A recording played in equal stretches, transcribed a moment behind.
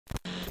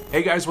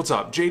Hey guys, what's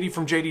up? JD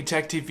from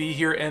JDTechTV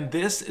here, and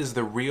this is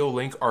the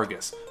Reolink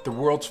Argus, the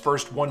world's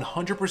first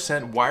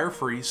 100%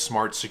 wire-free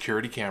smart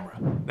security camera.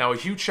 Now, a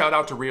huge shout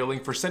out to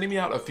Reolink for sending me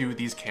out a few of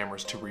these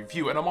cameras to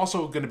review, and I'm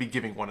also going to be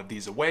giving one of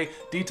these away.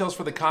 Details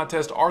for the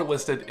contest are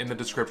listed in the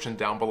description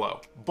down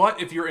below.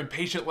 But if you're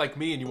impatient like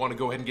me and you want to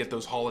go ahead and get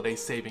those holiday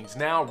savings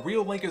now,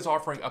 Reolink is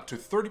offering up to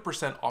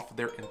 30% off of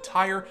their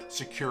entire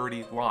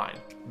security line.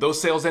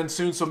 Those sales end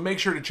soon, so make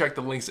sure to check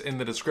the links in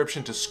the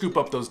description to scoop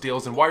up those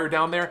deals, and while you're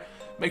down there,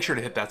 make sure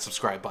to hit that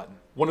subscribe button.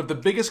 One of the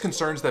biggest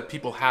concerns that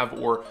people have,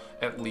 or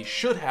at least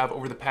should have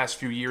over the past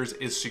few years,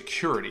 is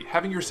security.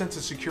 Having your sense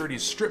of security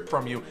stripped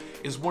from you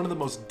is one of the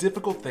most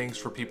difficult things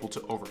for people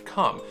to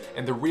overcome,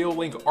 and the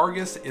Reolink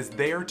Argus is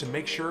there to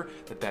make sure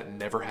that that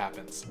never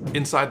happens.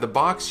 Inside the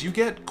box, you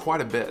get quite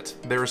a bit.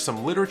 There is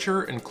some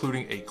literature,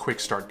 including a quick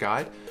start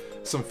guide,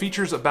 some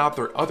features about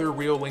their other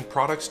Reolink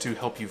products to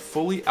help you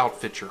fully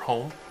outfit your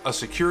home, a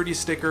security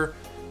sticker,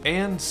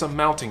 and some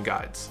mounting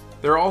guides.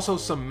 There are also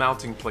some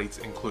mounting plates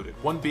included,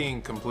 one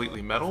being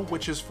completely metal,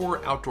 which is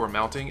for outdoor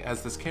mounting,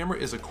 as this camera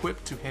is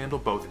equipped to handle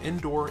both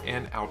indoor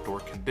and outdoor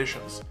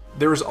conditions.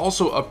 There is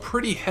also a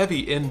pretty heavy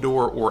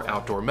indoor or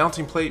outdoor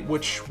mounting plate,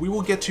 which we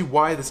will get to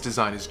why this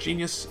design is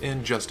genius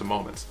in just a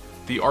moment.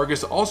 The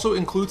Argus also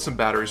includes some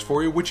batteries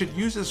for you, which it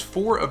uses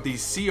 4 of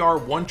these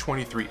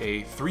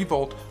CR123A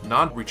 3-volt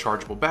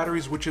non-rechargeable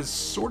batteries, which is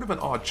sort of an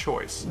odd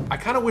choice. I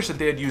kind of wish that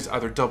they had used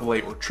either AA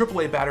or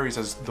AAA batteries,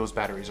 as those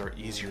batteries are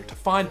easier to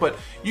find, but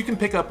you can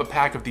pick up a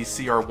pack of these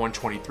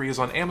CR123s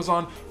on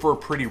Amazon for a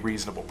pretty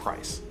reasonable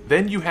price.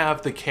 Then you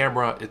have the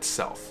camera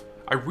itself.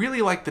 I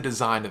really like the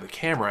design of the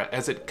camera,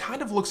 as it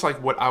kind of looks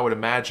like what I would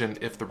imagine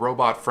if the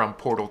robot from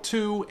Portal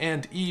 2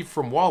 and Eve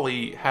from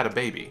WALL-E had a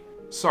baby.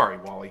 Sorry,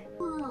 WALL-E.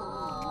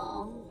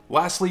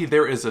 Lastly,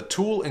 there is a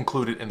tool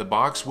included in the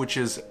box, which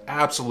is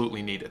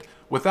absolutely needed.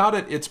 Without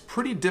it, it's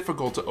pretty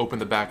difficult to open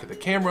the back of the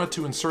camera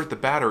to insert the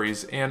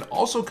batteries, and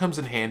also comes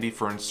in handy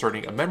for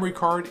inserting a memory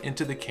card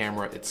into the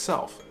camera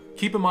itself.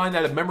 Keep in mind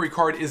that a memory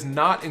card is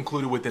not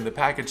included within the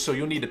package, so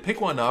you'll need to pick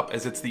one up,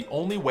 as it's the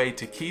only way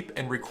to keep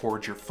and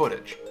record your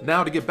footage.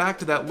 Now, to get back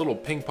to that little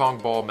ping pong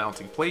ball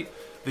mounting plate,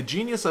 the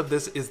genius of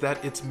this is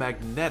that it's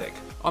magnetic.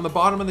 On the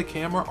bottom of the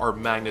camera are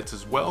magnets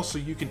as well, so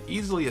you can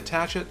easily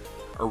attach it,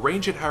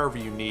 arrange it however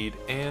you need,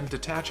 and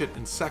detach it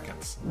in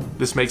seconds.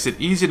 This makes it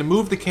easy to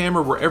move the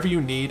camera wherever you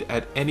need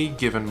at any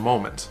given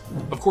moment.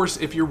 Of course,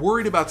 if you're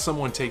worried about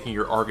someone taking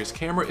your Argus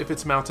camera if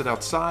it's mounted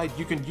outside,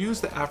 you can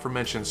use the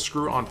aforementioned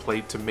screw-on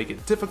plate to make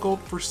it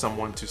difficult for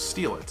someone to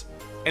steal it.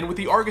 And with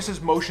the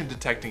Argus's motion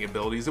detecting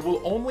abilities, it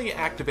will only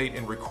activate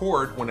and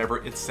record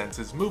whenever it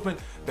senses movement,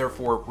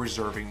 therefore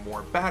reserving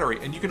more battery.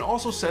 And you can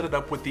also set it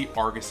up with the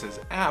Argus's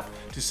app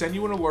to send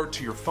you an alert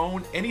to your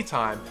phone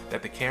anytime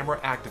that the camera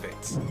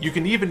activates. You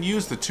can even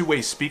use the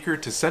two-way speaker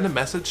to send a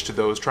message to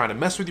those trying to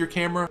mess with your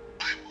camera.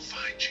 I will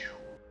find you.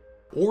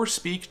 Or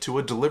speak to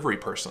a delivery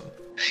person.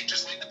 Hey,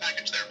 just leave the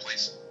package there,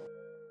 please.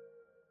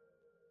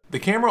 The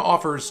camera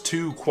offers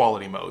 2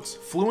 quality modes,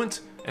 Fluent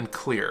and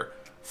Clear.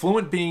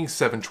 Fluent being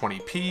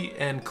 720p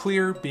and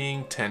Clear being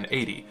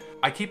 1080.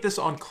 I keep this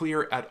on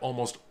Clear at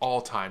almost all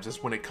times,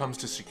 as when it comes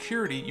to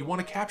security, you want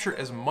to capture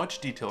as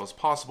much detail as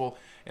possible,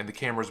 and the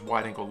camera's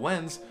wide-angle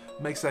lens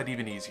makes that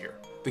even easier.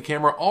 The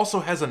camera also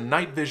has a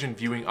night vision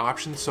viewing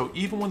option, so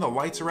even when the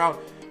lights are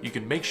out, you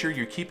can make sure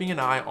you're keeping an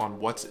eye on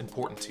what's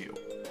important to you.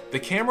 The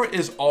camera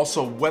is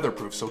also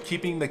weatherproof, so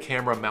keeping the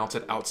camera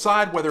mounted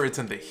outside, whether it's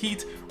in the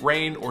heat,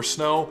 rain, or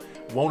snow,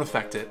 won't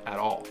affect it at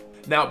all.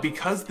 Now,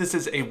 because this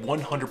is a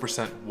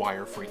 100%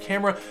 wire-free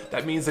camera,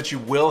 that means that you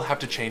will have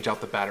to change out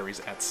the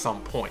batteries at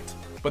some point.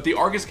 But the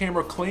Argus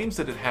camera claims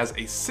that it has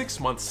a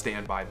 6-month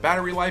standby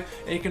battery life,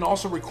 and it can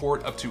also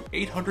record up to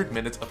 800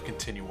 minutes of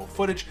continual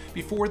footage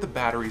before the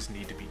batteries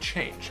need to be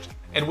changed.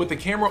 And with the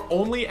camera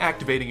only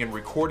activating and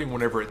recording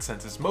whenever it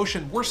senses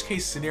motion, worst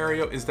case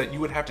scenario is that you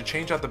would have to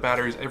change out the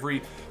batteries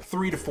every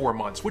 3 to 4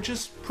 months, which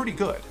is pretty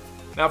good.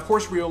 Now, of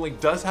course, Reolink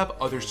does have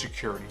other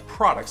security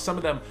products, some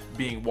of them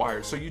being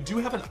wired, so you do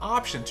have an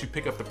option to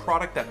pick up the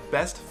product that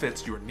best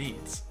fits your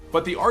needs.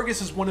 But the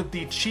Argus is one of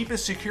the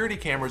cheapest security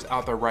cameras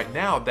out there right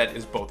now that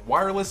is both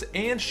wireless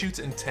and shoots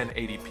in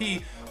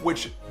 1080p,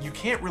 which you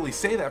can't really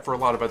say that for a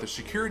lot of other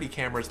security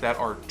cameras that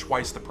are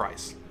twice the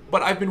price.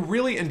 But I've been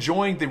really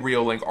enjoying the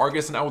Reolink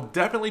Argus, and I will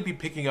definitely be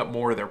picking up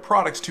more of their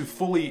products to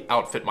fully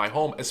outfit my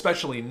home,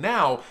 especially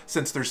now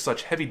since there's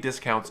such heavy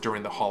discounts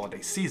during the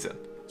holiday season.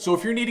 So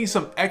if you're needing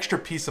some extra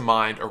peace of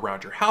mind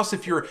around your house,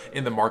 if you're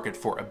in the market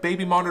for a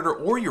baby monitor,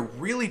 or you're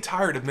really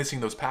tired of missing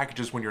those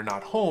packages when you're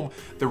not home,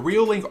 the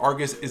Reolink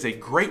Argus is a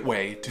great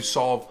way to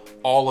solve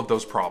all of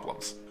those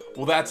problems.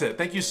 Well, that's it.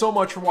 Thank you so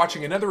much for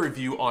watching another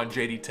review on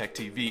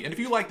JDTechTV. And if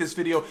you like this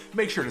video,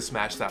 make sure to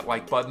smash that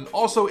like button.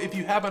 Also, if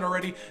you haven't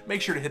already,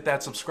 make sure to hit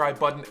that subscribe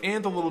button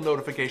and the little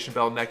notification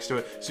bell next to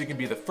it so you can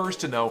be the first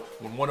to know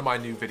when one of my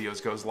new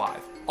videos goes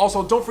live.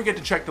 Also, don't forget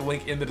to check the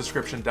link in the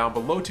description down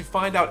below to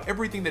find out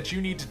everything that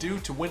you need to do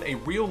to win a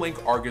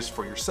Reolink Argus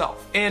for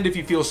yourself. And if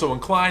you feel so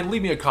inclined,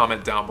 leave me a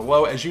comment down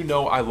below, as you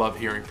know I love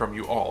hearing from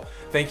you all.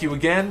 Thank you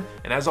again,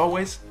 and as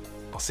always,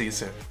 I'll see you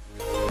soon.